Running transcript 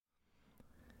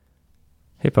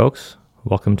Hey folks,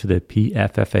 welcome to the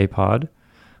PFFA pod.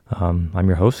 I'm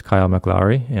your host, Kyle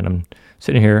McLowry, and I'm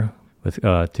sitting here with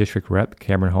District Rep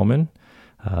Cameron Holman,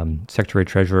 Secretary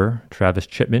Treasurer Travis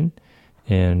Chipman,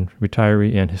 and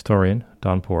retiree and historian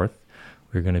Don Porth.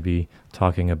 We're going to be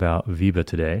talking about VEBA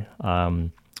today.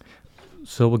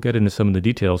 So we'll get into some of the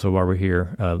details of why we're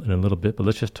here in a little bit, but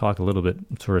let's just talk a little bit,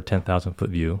 sort of 10,000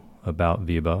 foot view about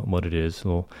VEBA, what it is, a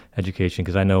little education,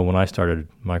 because I know when I started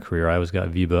my career, I always got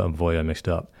VEBA and VOYA mixed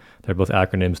up. They're both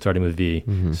acronyms starting with V,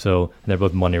 so they're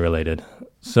both money related.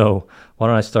 So why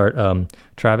don't I start?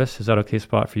 Travis, is that okay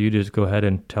spot for you to just go ahead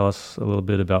and tell us a little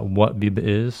bit about what VEBA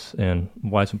is and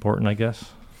why it's important, I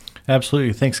guess?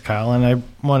 Absolutely. Thanks, Kyle. And I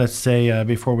want to say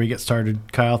before we get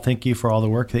started, Kyle, thank you for all the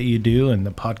work that you do in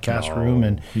the podcast room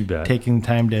and taking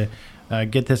time to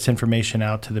get this information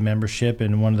out to the membership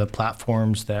and one of the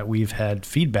platforms that we've had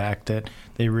feedback that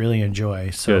they really enjoy.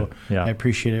 So I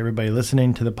appreciate everybody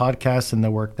listening to the podcast and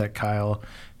the work that Kyle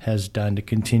has done to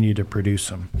continue to produce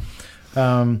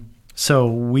them. So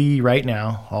we right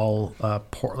now, all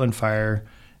Portland Fire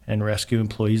and Rescue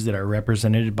employees that are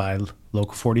represented by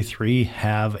Local 43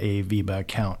 have a VEBA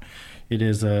account. It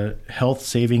is a health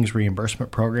savings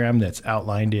reimbursement program that's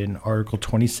outlined in Article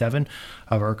 27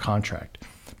 of our contract.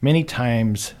 Many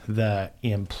times the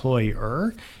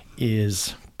employer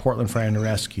is Portland Fire and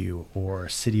Rescue or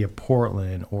City of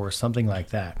Portland or something like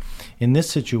that. In this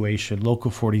situation,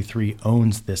 Local 43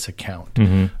 owns this account.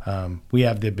 We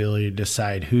have the ability to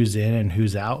decide who's in and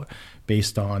who's out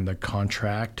based on the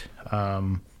contract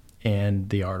and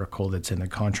the article that's in the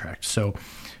contract. So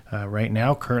right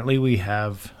now, currently, we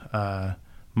have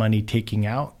money taking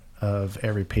out of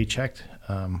every paycheck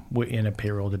in a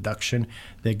payroll deduction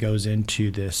that goes into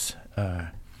this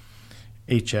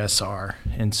HSR.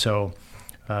 And so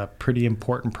pretty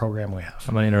important program we have.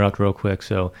 I'm going to interrupt real quick.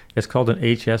 So it's called an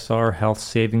HSR Health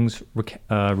Savings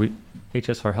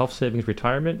HSR Health Savings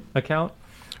Retirement Account,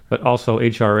 but also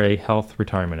HRA Health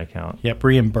Retirement Account. Yep,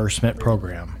 reimbursement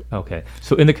program. Okay.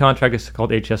 So in the contract, it's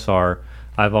called HSR.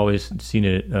 I've always seen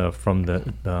it from the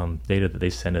data that they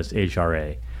send as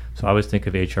HRA. So I always think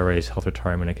of HRA as Health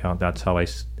Retirement Account. That's how I, in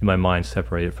my mind,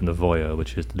 separate it from the VOYA,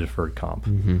 which is the deferred comp.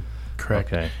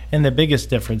 Correct. Okay. And the biggest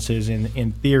difference is,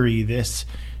 in theory, this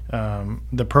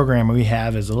the program we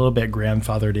have is a little bit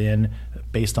grandfathered in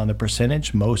based on the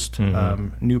percentage. Most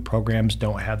new programs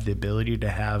don't have the ability to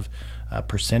have a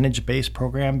percentage-based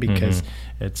program because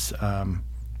it's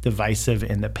divisive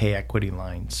in the pay equity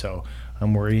line. So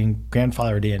we're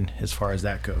grandfathered in as far as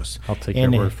that goes. I'll take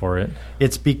your word for it.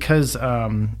 It's because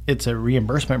it's a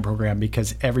reimbursement program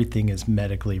because everything is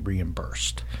medically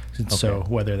reimbursed. So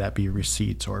whether that be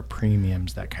receipts or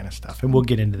premiums, that kind of stuff. And we'll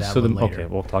get into that later. Okay,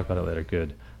 we'll talk about it later.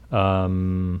 Good. I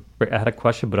had a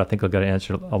question, but I think I'll get an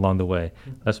answer along the way.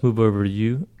 Let's move over to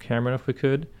you, Cameron, if we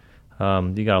could.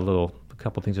 You got a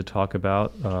couple things to talk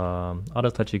about. I'll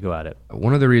just let you go at it.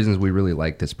 One of the reasons we really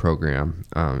like this program,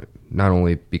 not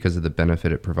only because of the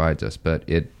benefit it provides us, but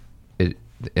it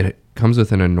comes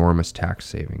with an enormous tax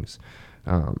savings.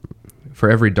 For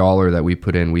every dollar that we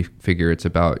put in, we figure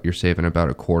you're saving about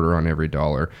a quarter on every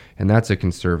dollar, and that's a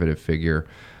conservative figure.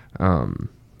 One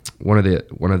of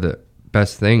the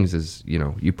best things is,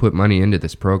 you put money into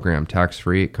this program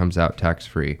tax-free, it comes out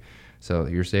tax-free. So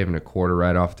you're saving a quarter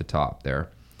right off the top there.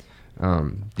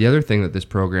 The other thing that this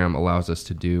program allows us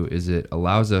to do is it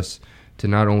allows us to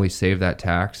not only save that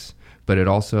tax, but it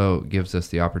also gives us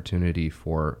the opportunity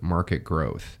for market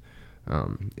growth.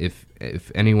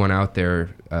 If anyone out there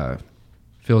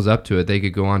feels up to it, they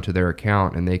could go onto their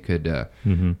account and they could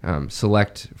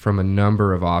select from a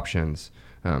number of options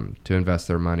to invest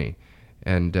their money.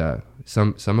 And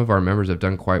some of our members have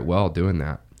done quite well doing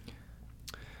that.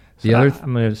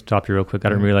 I'm going to stop you real quick. I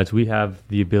didn't realize we have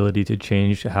the ability to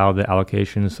change how the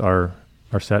allocations are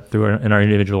set through in our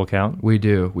individual account. We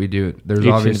do. There's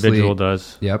Each obviously individual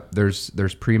does. Yep.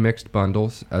 There's pre-mixed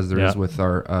bundles as there is with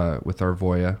our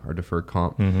VOYA, our deferred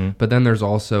comp. But then there's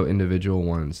also individual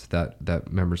ones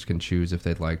that members can choose if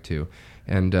they'd like to.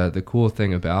 And the cool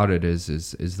thing about it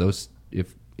is those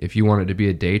if you wanted to be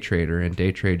a day trader and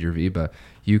day trade your VEBA,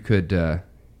 you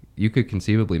could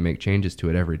conceivably make changes to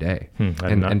it every day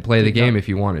and play the game if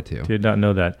you wanted to. Did not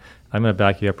know that. I'm going to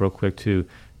back you up real quick too.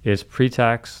 It's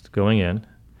pre-tax going in,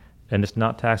 and it's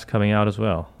not tax coming out as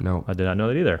well. No. I did not know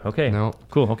that either. Okay. No.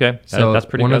 Cool. Okay. So that's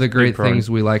pretty. One of the great things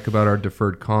we like about our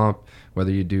deferred comp, whether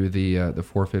you do the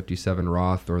 457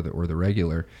 Roth or the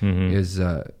regular, is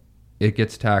it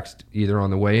gets taxed either on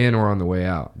the way in or on the way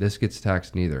out. This gets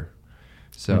taxed neither.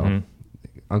 So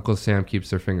Uncle Sam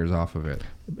keeps their fingers off of it.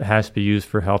 It has to be used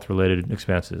for health-related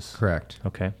expenses. Correct.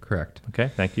 Okay. Correct. Okay.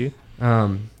 Thank you.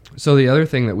 So the other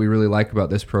thing that we really like about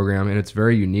this program, and it's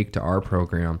very unique to our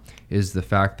program, is the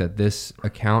fact that this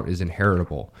account is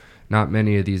inheritable. Not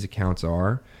many of these accounts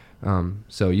are.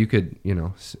 So you could,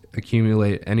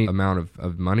 accumulate any amount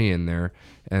of money in there,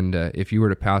 and if you were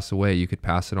to pass away, you could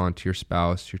pass it on to your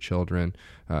spouse, your children,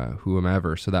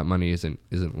 whomever. So that money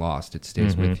isn't lost; it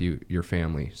stays with you, your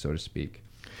family, so to speak.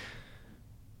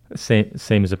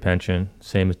 Same as a pension,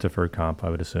 same as deferred comp, I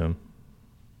would assume.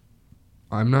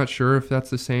 I'm not sure if that's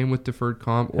the same with deferred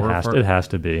comp, or it has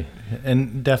to be,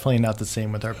 and definitely not the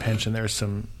same with our pension. There's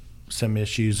some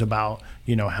issues about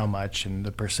how much and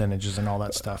the percentages and all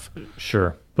that stuff.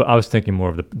 Sure, but I was thinking more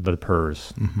of the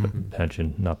PERS, the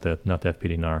pension, not the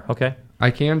FPD-NAR. Okay,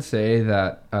 I can say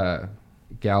that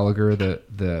Gallagher,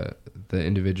 the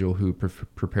individual who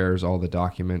prepares all the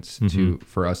documents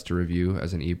for us to review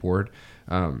as an e-board,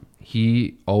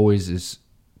 he always is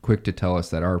quick to tell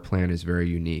us that our plan is very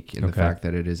unique in the fact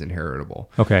that it is inheritable.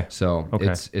 Okay. So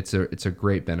it's a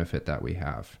great benefit that we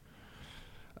have.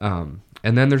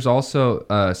 And then there's also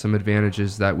some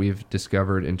advantages that we've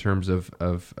discovered in terms of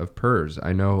PERS.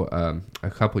 I know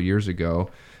a couple years ago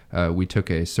we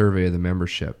took a survey of the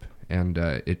membership, and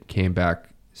it came back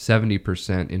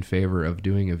 70% in favor of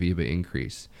doing a VEBA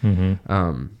increase.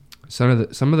 Some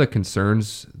of the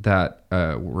concerns that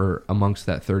were amongst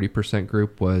that 30%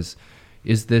 group was,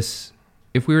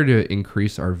 if we were to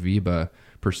increase our VEBA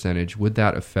percentage, would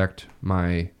that affect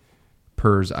my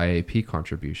PERS IAP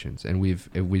contributions? And we've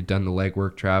done the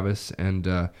legwork, Travis, and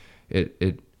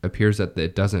it appears that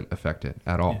it doesn't affect it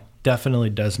at all. It definitely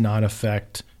does not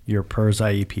affect your PERS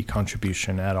IEP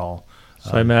contribution at all.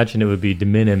 So I imagine it would be de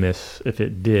minimis if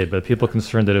it did, but people are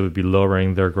concerned that it would be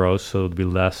lowering their gross, so it would be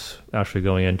less actually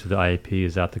going into the IEP.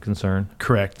 Is that the concern?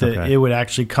 Correct. Okay. It would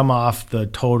actually come off the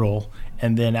total,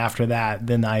 and then after that,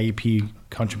 then the IEP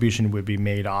contribution would be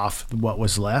made off what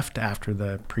was left after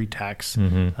the pre-tax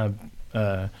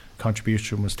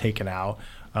contribution was taken out,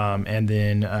 and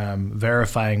then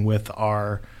verifying with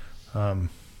our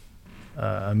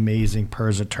amazing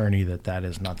PERS attorney that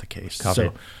is not the case. Copy.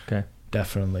 So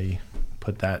definitely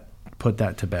put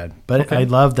that to bed. But I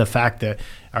love the fact that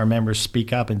our members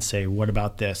speak up and say, what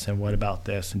about this and what about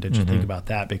this, and did you think about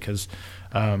that? Because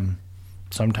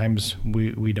sometimes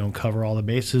we don't cover all the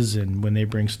bases, and when they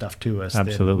bring stuff to us,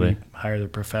 absolutely, then we hire the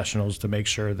professionals to make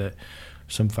sure that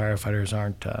some firefighters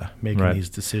aren't making these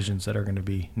decisions that are going to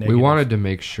be negative. We wanted to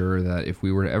make sure that if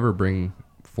we were to ever bring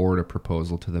forward a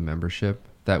proposal to the membership,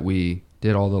 that we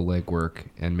did all the legwork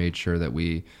and made sure that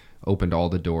we opened all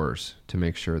the doors to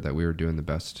make sure that we were doing the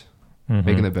best,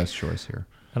 making the best choice here.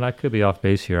 And I could be off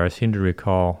base here. I seem to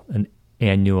recall an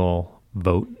annual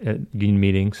vote at union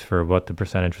meetings for what the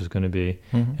percentage was going to be,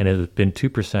 and it has been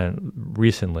 2%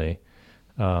 recently.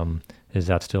 Is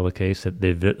that still the case,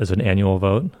 that as an annual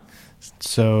vote?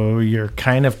 So you're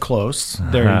kind of close.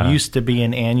 There used to be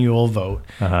an annual vote,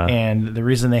 and the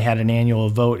reason they had an annual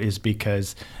vote is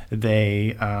because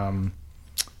they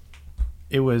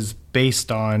it was based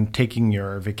on taking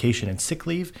your vacation and sick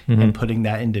leave and putting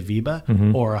that into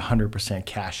VEBA, or 100%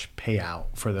 cash payout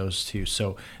for those two.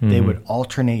 So they would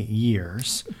alternate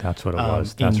years. That's what it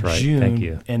was. That's right. June, thank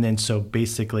you. And then so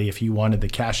basically, if you wanted the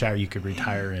cash out, you could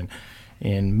retire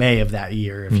in May of that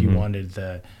year. If you wanted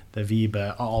the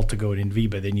VEBA all to go in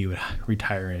VEBA, then you would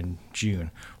retire in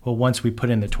June. Well, once we put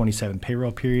in the 27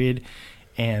 payroll period,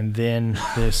 and then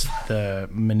the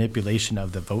manipulation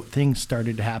of the vote thing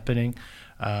started happening,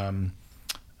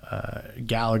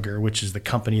 Gallagher, which is the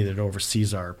company that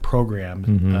oversees our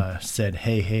program, said,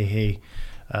 hey,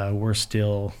 we're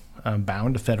still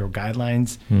bound to federal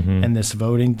guidelines, and this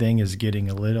voting thing is getting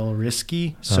a little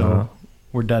risky, so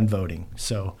we're done voting.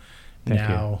 So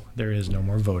now there is no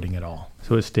more voting at all.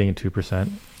 So it's staying at 2%?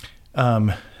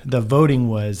 The voting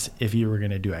was if you were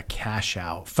going to do a cash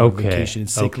out for vacation and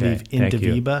sick leave into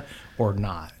VEBA or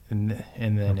not. And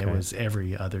then it was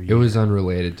every other year. It was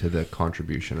unrelated to the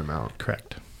contribution amount.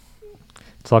 Correct.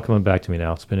 It's all coming back to me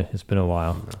now. It's been a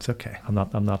while. It's okay. I'm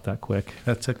not that quick.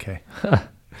 That's okay.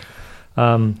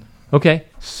 Okay.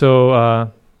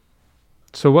 So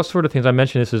what sort of things? I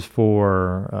mentioned this is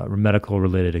for medical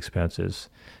related expenses.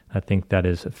 I think that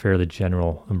is a fairly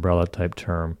general umbrella type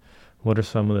term. What are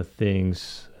some of the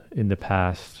things in the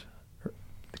past,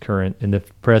 current, in the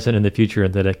present, and the future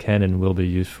that it can and will be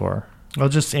used for? I'll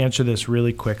just answer this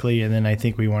really quickly, and then I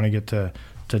think we want to get to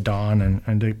Don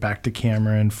and back to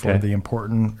Cameron for the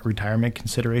important retirement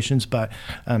considerations. But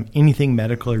anything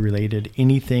medically related,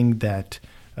 anything that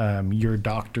your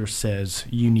doctor says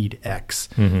you need X.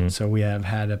 So we have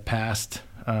had a past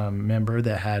member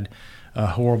that had a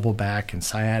horrible back and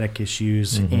sciatic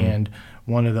issues, and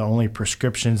one of the only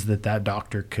prescriptions that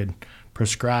doctor could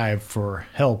prescribed for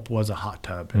help was a hot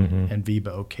tub, and VEBA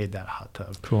okayed that hot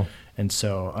tub. Cool. And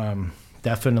so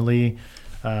definitely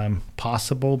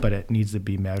possible, but it needs to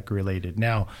be medically related.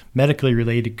 Now, medically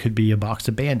related could be a box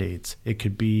of Band-Aids. It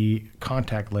could be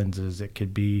contact lenses. It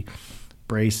could be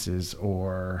braces,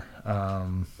 or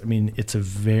it's a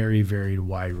very, very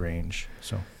wide range.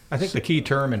 So I think the key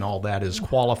term in all that is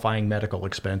qualifying medical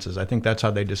expenses. I think that's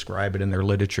how they describe it in their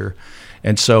literature.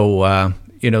 And so,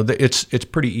 it's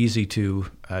pretty easy to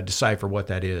decipher what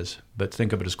that is, but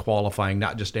think of it as qualifying,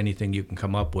 not just anything you can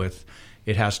come up with.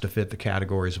 It has to fit the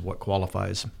categories of what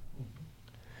qualifies.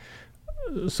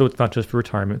 So it's not just for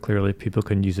retirement. Clearly, people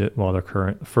can use it while they're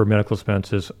current for medical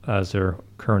expenses as their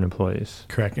current employees.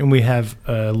 Correct. And we have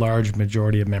a large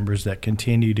majority of members that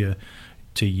continue to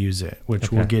use it,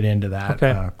 which we'll get into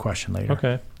that question later.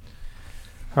 Okay.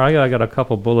 All right, I got a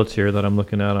couple bullets here that I'm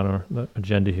looking at on our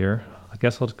agenda here. I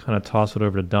guess I'll just kind of toss it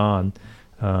over to Don.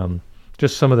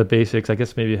 Just some of the basics, I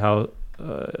guess maybe how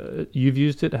you've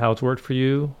used it, how it's worked for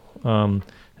you, and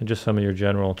just some of your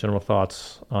general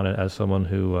thoughts on it as someone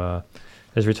who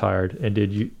is retired. And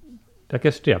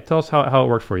tell us how it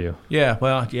worked for you. Yeah,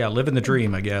 living the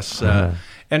dream, I guess.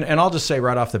 And I'll just say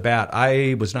right off the bat,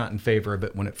 I was not in favor of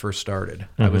it when it first started.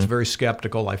 I was very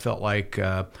skeptical. I felt like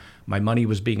my money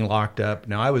was being locked up.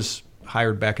 Now, I was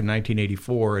hired back in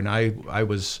 1984, and I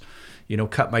was,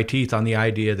 cut my teeth on the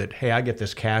idea that, hey, I get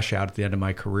this cash out at the end of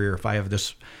my career. If I have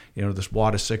this, this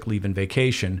wad of sick leave and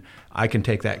vacation, I can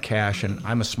take that cash, and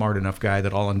I'm a smart enough guy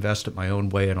that I'll invest it my own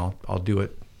way, and I'll do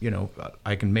it.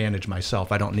 I can manage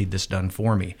myself. I don't need this done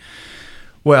for me.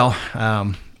 Well,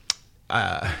 I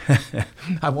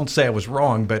won't say I was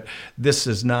wrong, but this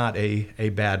is not a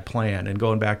bad plan. And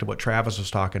going back to what Travis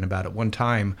was talking about, at one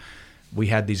time we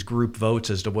had these group votes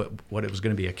as to what it was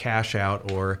going to be, a cash out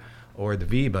or the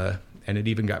VEBA, and it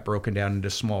even got broken down into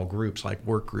small groups like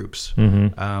work groups.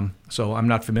 So I'm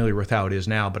not familiar with how it is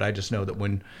now, but I just know that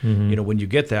when when you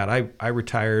get that, I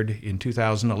retired in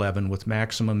 2011 with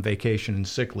maximum vacation and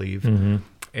sick leave,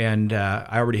 and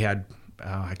I already had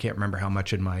I can't remember how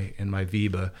much in my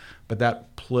VEBA, but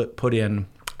that put in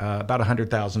about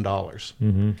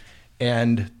 $100,000.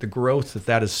 And the growth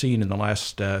that has seen in the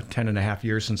last 10 and a half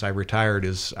years since I retired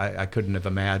is I couldn't have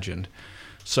imagined.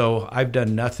 So I've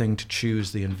done nothing to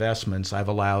choose the investments. I've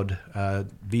allowed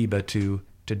VEBA to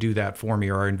do that for me,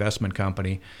 or our investment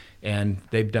company, and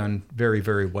they've done very,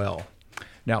 very well.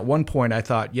 Now, at one point, I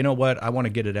thought, you know what, I want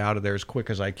to get it out of there as quick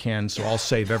as I can, so I'll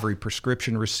save every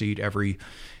prescription receipt, every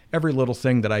little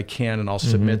thing that I can, and I'll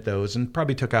submit those, and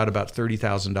probably took out about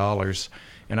 $30,000.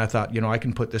 And I thought, I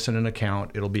can put this in an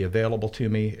account. It'll be available to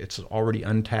me. It's already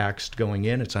untaxed going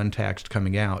in. It's untaxed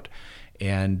coming out.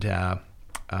 And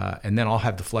then I'll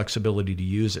have the flexibility to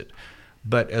use it.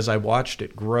 But as I watched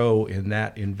it grow in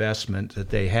that investment that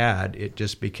they had, it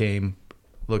just became,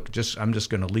 I'm just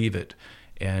going to leave it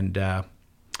and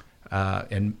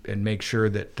make sure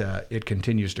that it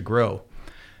continues to grow.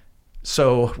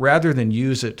 So rather than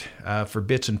use it for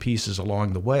bits and pieces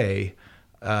along the way,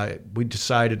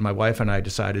 my wife and I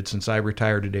decided, since I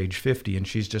retired at age 50 and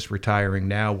she's just retiring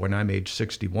now when I'm age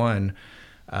 61,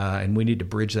 and we need to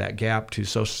bridge that gap to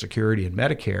Social Security and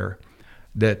Medicare,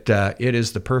 that it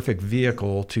is the perfect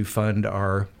vehicle to fund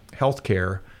our health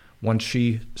care once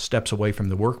she steps away from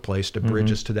the workplace, to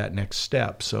bridge us to that next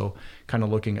step. So kind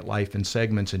of looking at life in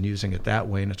segments and using it that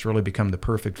way, and it's really become the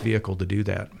perfect vehicle to do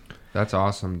that. That's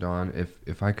awesome, Don.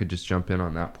 If I could just jump in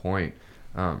on that point,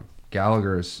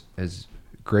 Gallagher has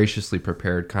graciously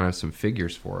prepared kind of some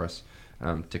figures for us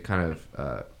to kind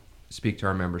of speak to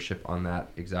our membership on that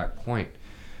exact point.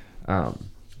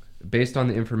 Based on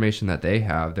the information that they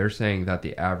have, they're saying that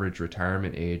the average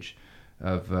retirement age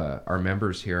of our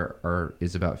members here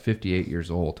is about 58 years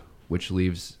old, which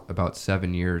leaves about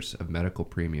 7 years of medical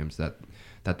premiums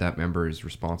that member is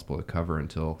responsible to cover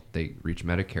until they reach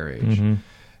Medicare age.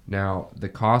 Now, the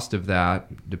cost of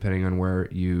that, depending on where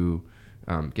you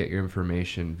get your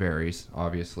information, varies,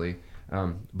 obviously.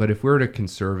 But if we were to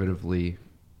conservatively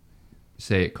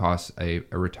say it costs a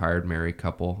retired married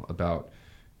couple about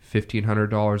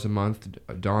 $1,500 a month,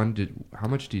 Don, how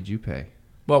much did you pay?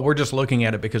 Well, we're just looking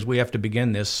at it because we have to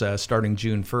begin this starting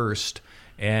June 1st.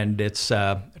 And it's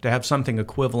to have something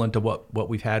equivalent to what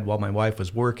we've had while my wife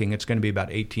was working, it's going to be about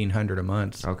 $1,800 a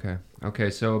month. Okay,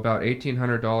 so about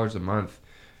 $1,800 a month.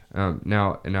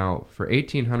 Now for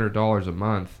 $1,800 a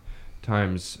month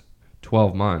times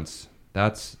 12 months,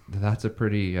 that's a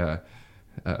pretty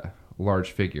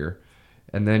large figure.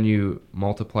 And then you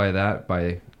multiply that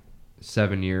by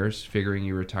 7 years, figuring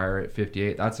you retire at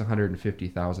 58, that's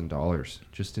 $150,000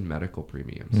 just in medical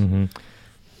premiums.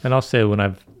 And I'll say, when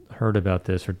I've heard about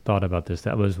this or thought about this,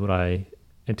 that was what I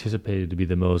anticipated to be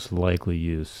the most likely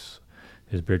use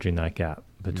is bridging that gap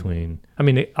between, I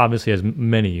mean, it obviously has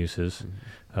many uses,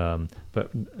 but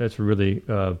it's really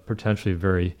potentially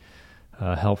very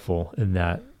helpful in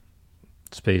that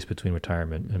space between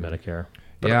retirement and Medicare.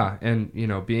 But yeah, and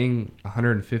being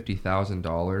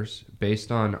 $150,000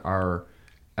 based on our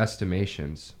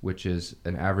estimations, which is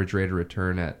an average rate of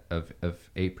return of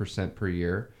 8% per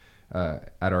year,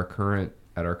 at our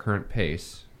current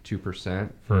pace,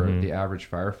 2% for the average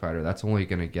firefighter, that's only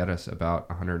going to get us about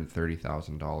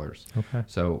 $130,000. Okay.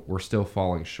 So we're still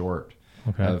falling short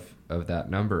of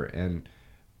that number. And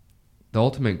the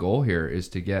ultimate goal here is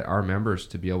to get our members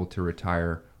to be able to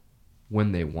retire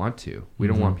when they want to. We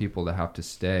don't want people to have to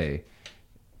stay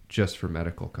just for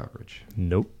medical coverage.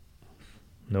 Nope.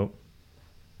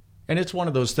 And it's one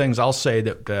of those things, I'll say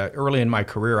that early in my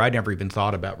career, I never even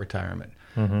thought about retirement.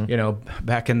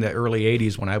 Back in the early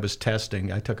 80s when I was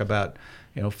testing, I took about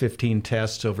 15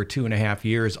 tests over 2.5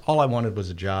 years. All I wanted was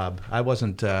a job. I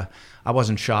wasn't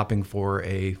shopping for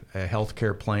a health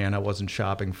care plan. I wasn't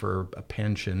shopping for a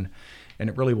pension. And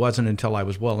it really wasn't until I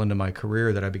was well into my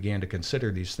career that I began to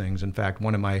consider these things. In fact,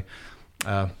 one of my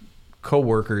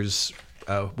coworkers,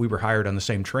 we were hired on the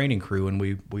same training crew, and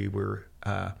we were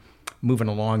moving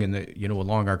along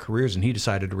along our careers, and he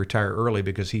decided to retire early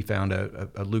because he found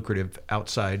a lucrative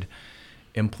outside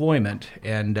employment,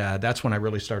 and that's when I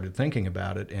really started thinking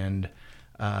about it. And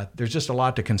there's just a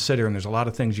lot to consider, and there's a lot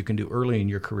of things you can do early in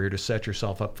your career to set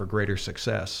yourself up for greater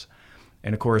success.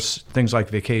 And of course, things like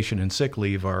vacation and sick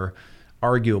leave are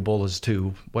arguable as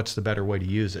to what's the better way to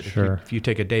use it. Sure. If you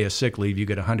take a day of sick leave, you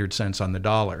get 100 cents on the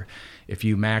dollar. If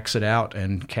you max it out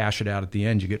and cash it out at the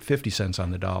end, you get 50 cents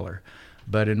on the dollar.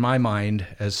 But in my mind,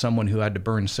 as someone who had to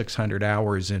burn 600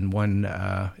 hours in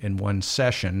one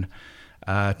session,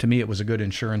 to me it was a good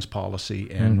insurance policy,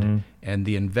 and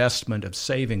the investment of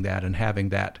saving that and having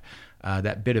that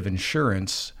bit of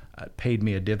insurance paid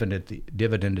me a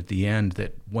dividend at the end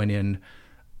that went in.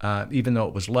 Even though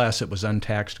it was less, it was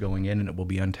untaxed going in, and it will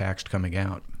be untaxed coming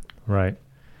out. Right.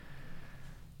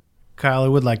 Kyle, I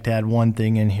would like to add one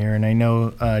thing in here, and I know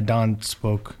Don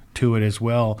spoke to it as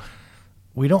well.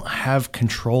 We don't have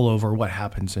control over what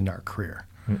happens in our career.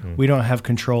 We don't have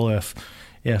control if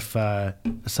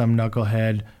some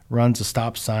knucklehead runs a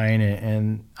stop sign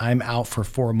and I'm out for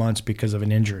 4 months because of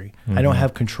an injury. I don't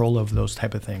have control over those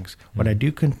type of things. What I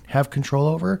do have control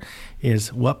over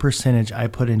is what percentage I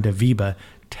put into VEBA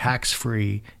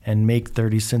tax-free and make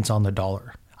 30 cents on the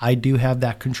dollar. I do have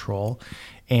that control,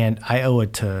 and I owe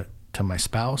it to my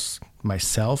spouse,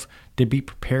 myself, to be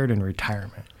prepared in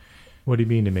retirement. What do you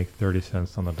mean to make 30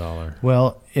 cents on the dollar?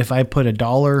 Well, if I put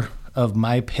 $1 of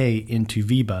my pay into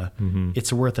VEBA,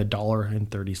 it's worth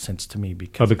 $1.30 to me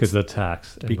because of the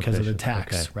tax. Because of the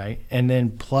tax, right? And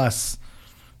then plus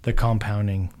the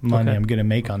compounding money I'm going to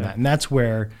make on that. And that's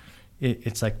where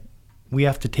it's like we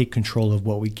have to take control of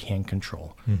what we can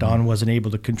control. Don wasn't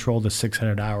able to control the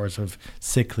 600 hours of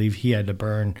sick leave he had to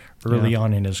burn early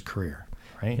on in his career,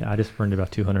 right? Yeah, I just burned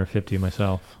about 250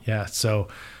 myself. Yeah, so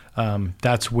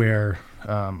that's where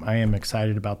I am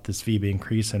excited about this VEBA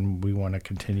increase, and we want to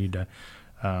continue to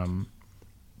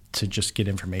just get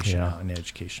information out in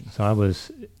education. So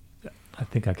I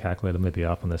think I calculated, maybe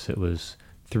off on this, it was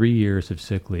 3 years of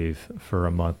sick leave for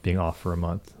a month, being off for a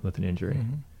month with an injury,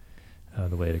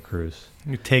 the way it accrues.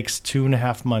 It takes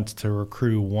 2.5 months to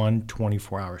accrue one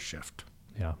 24-hour shift.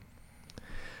 Yeah.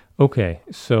 Okay,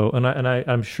 so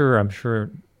I'm sure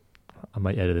I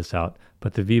might edit this out,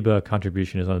 but the VEBA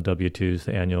contribution is on the W-2s,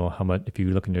 the annual. How much? If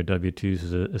you look in your W-2s,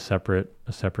 is a separate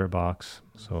box.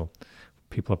 So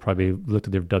people have probably looked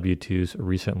at their W-2s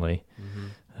recently.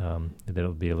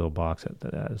 There'll be a little box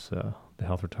that has the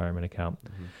health retirement account.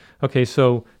 Okay,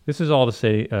 so this is all to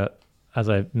say, as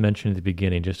I mentioned at the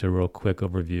beginning, just a real quick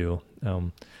overview.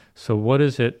 So what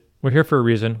is it? We're here for a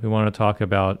reason. We want to talk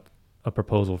about a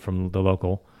proposal from the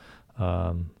local.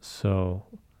 So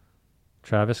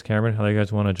Travis, Cameron, how do you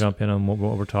guys want to jump in on what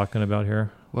we're talking about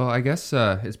here? Well, I guess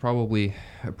it's probably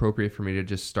appropriate for me to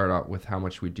just start out with how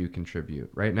much we do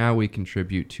contribute. Right now, we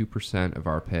contribute 2% of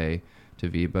our pay to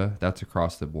VEBA. That's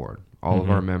across the board. All of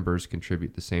our members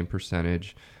contribute the same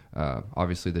percentage.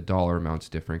 Obviously, the dollar amount's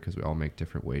different because we all make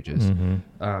different wages.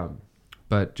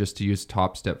 But just to use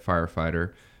top step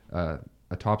firefighter,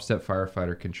 a top step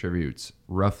firefighter contributes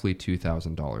roughly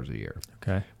 $2,000 a year.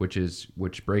 Okay.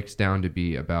 Which breaks down to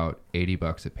be about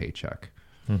 $80 a paycheck.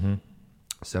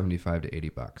 75 to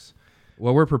 $80.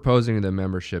 What we're proposing to the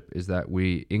membership is that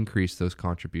we increase that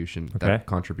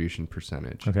contribution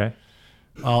percentage. Okay.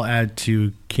 I'll add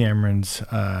to Cameron's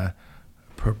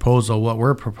proposal. What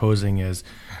we're proposing is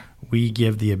we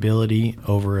give the ability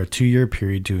over a 2-year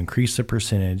period to increase the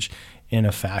percentage in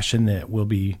a fashion that will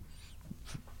be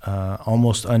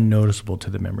almost unnoticeable to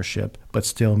the membership, but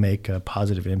still make a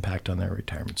positive impact on their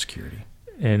retirement security.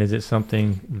 And is it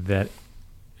something that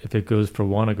if it goes for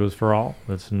one, it goes for all?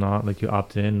 It's not like you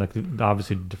opt in, like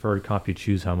obviously deferred comp, you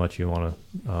choose how much you want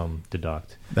to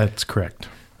deduct. That's correct.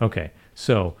 Okay.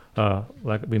 So,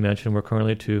 like we mentioned, we're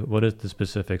currently at 2. What is the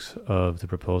specifics of the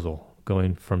proposal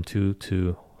going from 2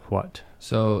 to what?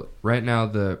 So right now,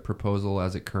 the proposal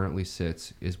as it currently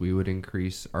sits is we would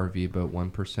increase our VEBA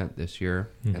 1% this year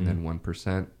and then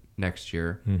 1% next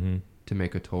year to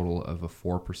make a total of a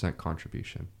 4%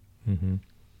 contribution.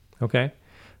 Okay.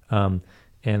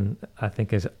 And I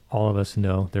think as all of us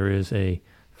know, there is a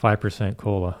 5%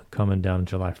 COLA coming down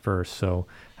July 1st. So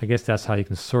I guess that's how you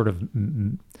can sort of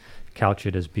couch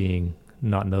it as being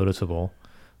not noticeable.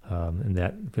 And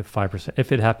that 5%,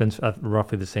 if it happens at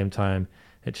roughly the same time,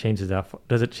 it changes that.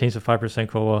 Does it change the 5%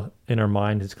 COLA in our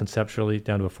mind? It's conceptually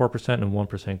down to a 4%, and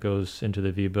 1% goes into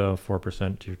the VEBA,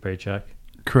 4% to your paycheck.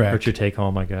 Correct. Or to your take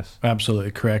home, I guess.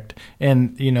 Absolutely correct.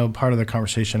 And, part of the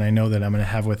conversation I know that I'm going to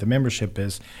have with the membership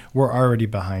is we're already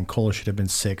behind. COLA should have been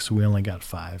 6. We only got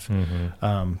 5.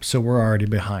 So we're already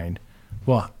behind.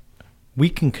 Well, we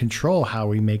can control how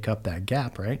we make up that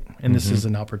gap, right? And this is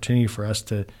an opportunity for us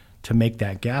to make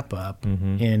that gap up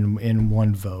in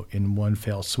one vote, in one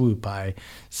fell swoop, by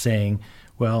saying,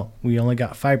 well, we only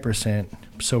got 5%,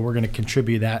 so we're going to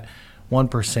contribute that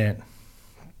 1%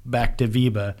 back to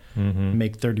VEBA,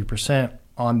 make 30%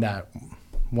 on that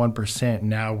 1%.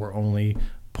 Now we're only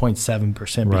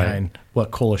 0.7% behind what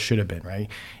COLA should have been, right?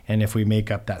 And if we make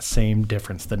up that same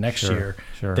difference the next year,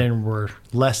 then we're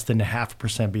less than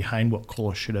 0.5% behind what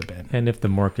COLA should have been. And if the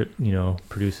market,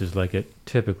 produces like it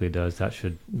typically does, that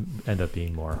should end up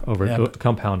being more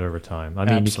compound over time. I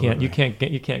mean, you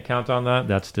can't count on that.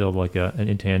 That's still like an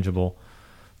intangible,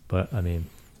 but I mean,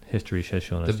 history has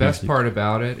shown us. The best part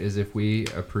about it is if we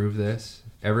approve this,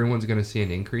 everyone's going to see an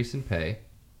increase in pay,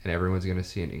 and everyone's going to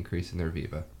see an increase in their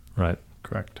VEBA. Right.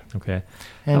 Correct. Okay.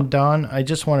 And Don, I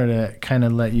just wanted to kind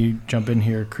of let you jump in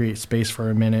here, create space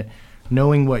for a minute.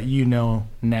 Knowing what you know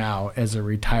now as a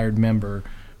retired member,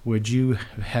 would you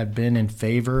have been in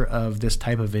favor of this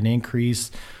type of an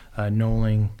increase,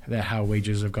 knowing that how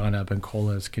wages have gone up and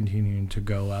COLA is continuing to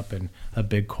go up and a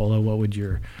big COLA? What would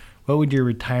your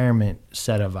retirement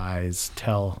set of eyes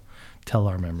tell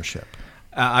our membership?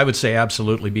 I would say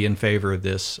absolutely be in favor of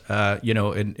this.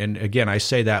 And again, I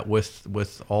say that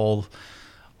with all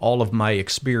of my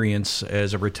experience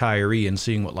as a retiree and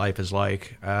seeing what life is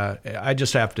like. I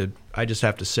just have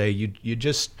to say, you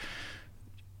just,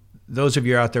 those of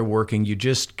you out there working, you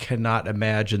just cannot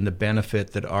imagine the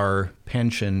benefit that our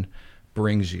pension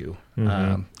brings you.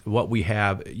 What we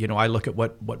have, I look at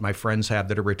what my friends have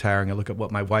that are retiring. I look at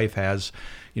what my wife has,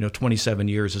 27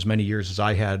 years, as many years as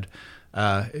I had,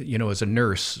 as a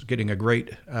nurse, getting a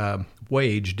great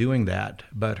wage doing that,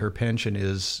 but her pension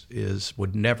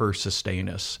would never sustain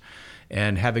us.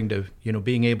 And having to,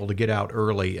 being able to get out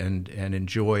early and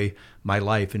enjoy my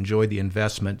life, enjoy the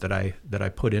investment that I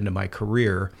put into my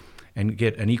career, and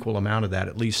get an equal amount of that,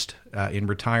 at least in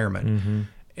retirement.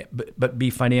 But be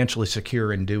financially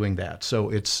secure in doing that. So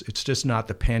it's just not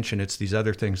the pension, it's these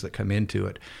other things that come into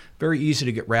it. Very easy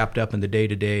to get wrapped up in the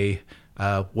day-to-day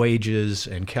wages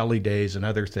and Kelly days and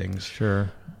other things.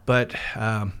 Sure. But,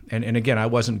 and again, I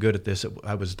wasn't good at this.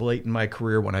 I was late in my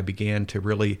career when I began to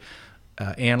really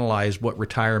analyze what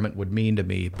retirement would mean to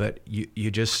me. But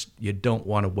you don't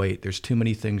want to wait. There's too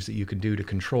many things that you can do to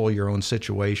control your own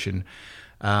situation.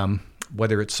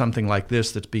 Whether it's something like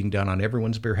this that's being done on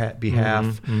everyone's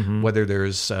behalf, whether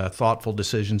there's thoughtful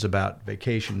decisions about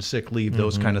vacation, sick leave,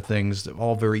 those kind of things,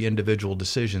 all very individual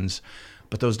decisions.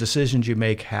 But those decisions you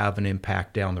make have an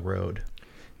impact down the road.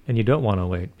 And you don't want to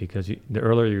wait, because the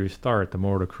earlier you start, the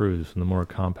more it accrues and the more it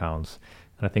compounds.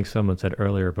 And I think someone said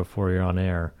earlier before you're on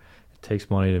air, it takes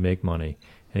money to make money.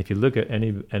 And if you look at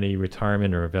any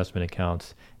retirement or investment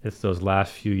accounts, it's those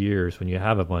last few years when you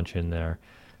have a bunch in there.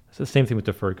 It's the same thing with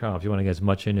deferred comp. You want to get as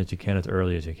much in as you can as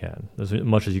early as you can, as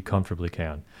much as you comfortably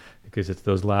can, because it's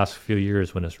those last few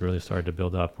years when it's really started to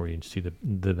build up where you see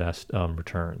the best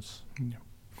returns. Yeah.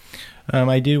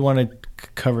 I do want to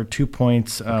cover 2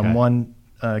 points. Okay. One,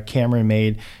 Cameron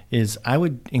made is I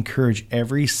would encourage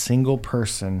every single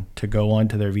person to go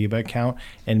onto their VEBA account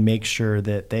and make sure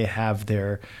that they have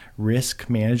their risk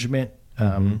management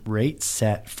rate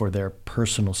set for their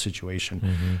personal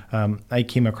situation. I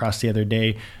came across the other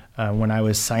day when I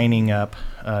was signing up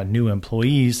new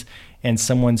employees, and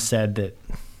someone said that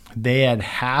they had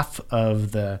half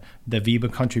of the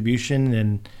VEBA contribution,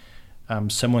 and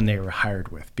someone they were hired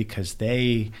with, because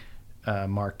they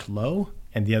marked low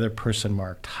and the other person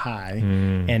marked high.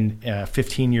 And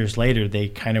 15 years later, they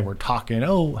kind of were talking,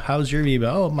 oh, how's your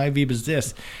VIBA? Oh, my VIBA's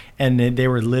this. And they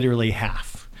were literally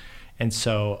half. And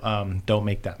so don't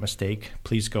make that mistake.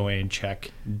 Please go in and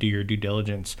check, do your due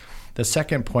diligence. The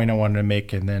second point I wanted to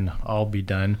make, and then I'll be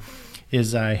done,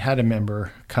 is I had a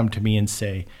member come to me and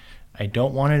say, I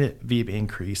don't want a VIBA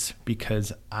increase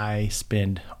because I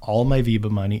spend all my VIBA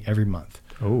money every month.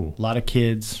 Oh, a lot of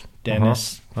kids,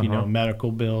 dentists,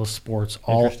 medical bills, sports,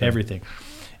 everything.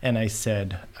 And I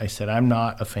said, I'm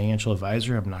not a financial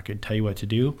advisor. I'm not going to tell you what to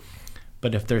do.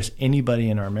 But if there's anybody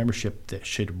in our membership that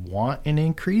should want an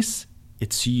increase,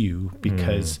 it's you,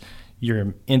 because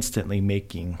you're instantly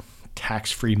making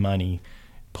tax-free money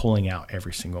pulling out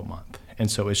every single month. And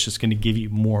so it's just going to give you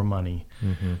more money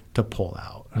to pull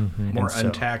out. More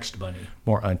untaxed money.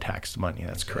 More untaxed money,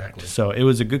 that's correct. So it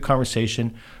was a good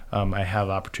conversation. I have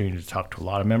the opportunity to talk to a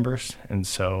lot of members. And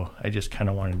so I just kind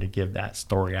of wanted to give that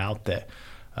story out that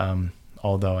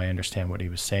although I understand what he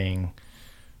was saying,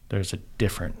 there's a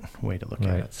different way to look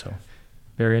at it. So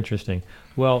very interesting.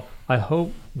 Well, I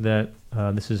hope that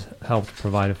this has helped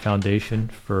provide a foundation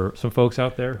for some folks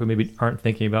out there who maybe aren't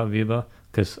thinking about VIBA,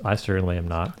 because I certainly am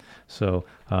not. So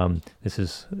this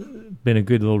has been a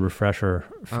good little refresher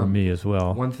for me as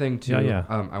well. One thing too,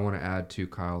 I want to add to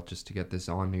Kyle, just to get this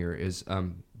on here, is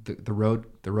the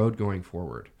road going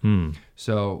forward.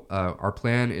 So our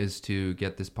plan is to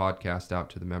get this podcast out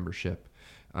to the membership.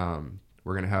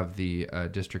 We're going to have the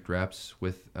district reps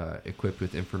equipped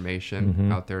with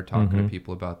information out there talking to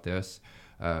people about this.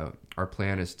 Our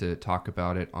plan is to talk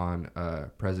about it on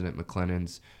President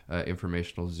McLennan's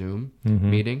informational Zoom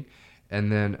meeting. And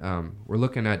then we're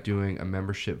looking at doing a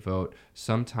membership vote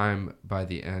sometime by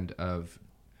the end of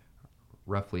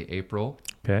roughly April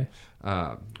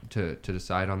to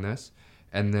decide on this.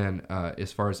 And then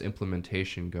as far as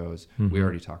implementation goes, we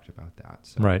already talked about that.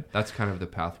 So that's kind of the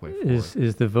pathway forward.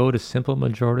 Is the vote a simple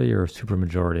majority or a super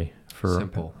majority?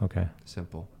 Simple. Okay.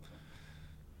 Simple.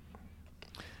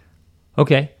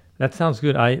 Okay. That sounds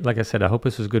good. Like I said, I hope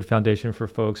this is a good foundation for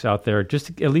folks out there,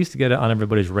 just at least to get it on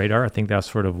everybody's radar. I think that's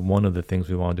sort of one of the things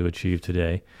we wanted to achieve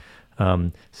today,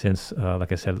 since,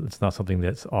 like I said, it's not something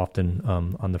that's often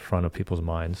on the front of people's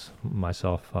minds,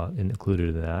 myself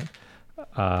included in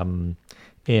that,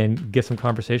 and get some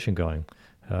conversation going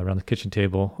around the kitchen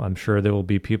table. I'm sure there will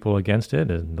be people against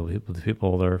it, and there'll be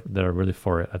people that are really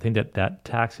for it. I think that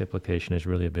tax implication is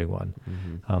really a big one.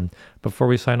 Before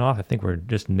we sign off, I think we're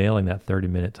just nailing that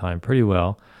 30-minute time pretty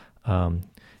well.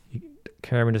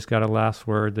 Cameron just got a last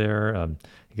word there.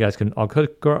 You guys I'll go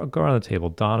around the table.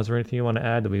 Don, is there anything you want to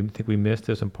add that we think we missed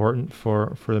that's important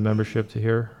for the membership to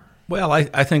hear? Well,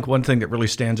 I think one thing that really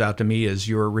stands out to me is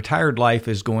your retired life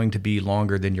is going to be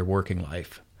longer than your working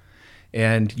life.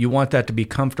 And you want that to be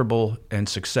comfortable and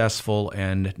successful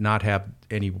and not have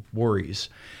any worries.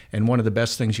 And one of the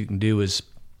best things you can do is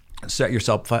set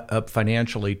yourself up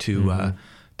financially to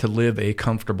live a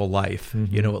comfortable life,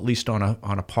 at least on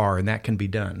a par, and that can be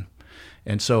done.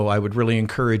 And so I would really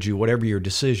encourage you, whatever your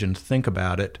decision, think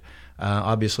about it.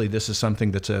 Obviously, this is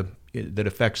something that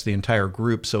affects the entire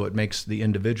group, so it makes the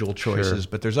individual choices. Sure.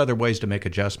 But there's other ways to make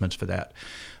adjustments for that.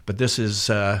 But this is,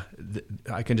 I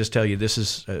can just tell you, this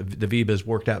is the VIBA has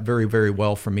worked out very, very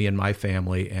well for me and my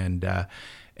family, and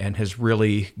has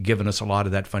really given us a lot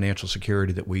of that financial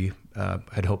security that we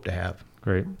had hoped to have.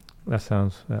 Great. That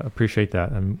sounds, appreciate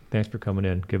that. And thanks for coming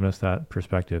in, giving us that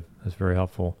perspective. That's very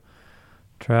helpful.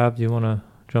 Trav, do you want to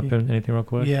jump in anything real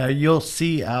quick? Yeah, you'll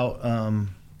see out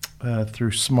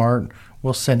through SMART,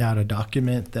 we'll send out a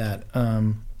document that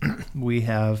we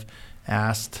have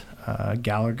asked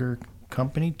Gallagher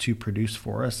Company to produce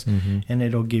for us, and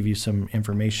it'll give you some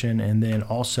information, and then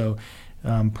also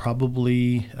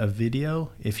probably a video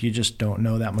if you just don't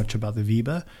know that much about the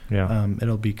VIBA.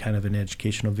 It'll be kind of an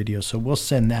educational video, so we'll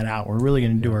send that out. We're really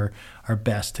going to do our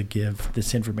best to give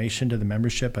this information to the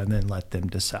membership and then let them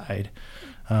decide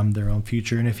their own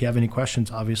future. And if you have any questions,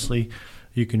 obviously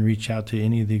you can reach out to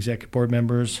any of the executive board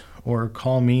members or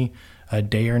call me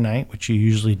day or night, which you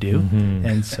usually do.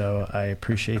 And so I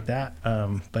appreciate that.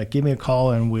 But give me a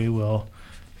call and we will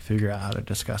figure out how to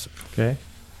discuss it. Okay.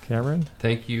 Cameron?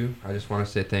 Thank you. I just want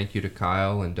to say thank you to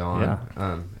Kyle and Don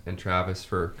and Travis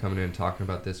for coming in and talking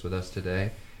about this with us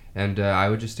today. And I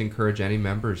would just encourage any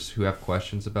members who have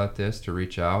questions about this to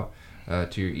reach out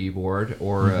to your e-board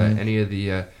or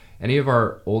any of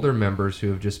our older members who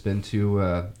have just been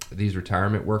to these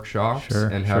retirement workshops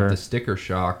and have the sticker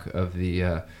shock of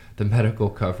the medical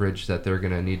coverage that they're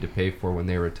going to need to pay for when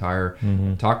they retire.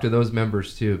 Talk to those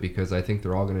members too, because I think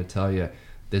they're all going to tell you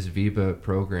this VEBA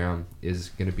program is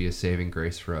going to be a saving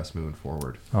grace for us moving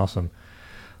forward. Awesome.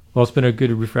 Well, it's been a good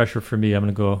refresher for me. I'm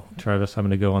going to go, Travis, I'm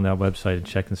going to go on that website and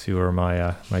check and see where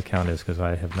my account is, because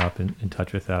I have not been in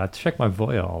touch with that. I check my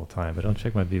Voya all the time, but I don't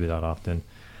check my VEBA that often.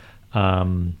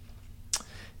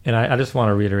 And I just want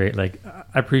to reiterate, like,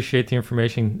 I appreciate the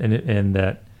information, and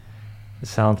that it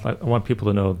sounds like I want people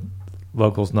to know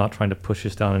locals not trying to push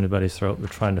this down anybody's throat. We're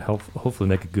trying to hopefully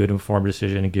make a good, informed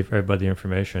decision and give everybody the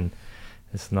information.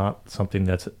 It's not something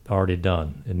that's already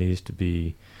done. It needs to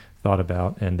be thought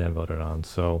about and then voted on.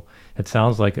 So it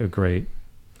sounds like a great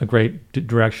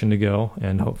direction to go,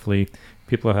 and hopefully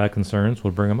people who have concerns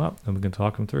will bring them up and we can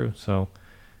talk them through. So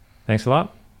thanks a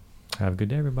lot. Have a good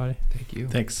day, everybody. Thank you.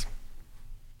 Thanks.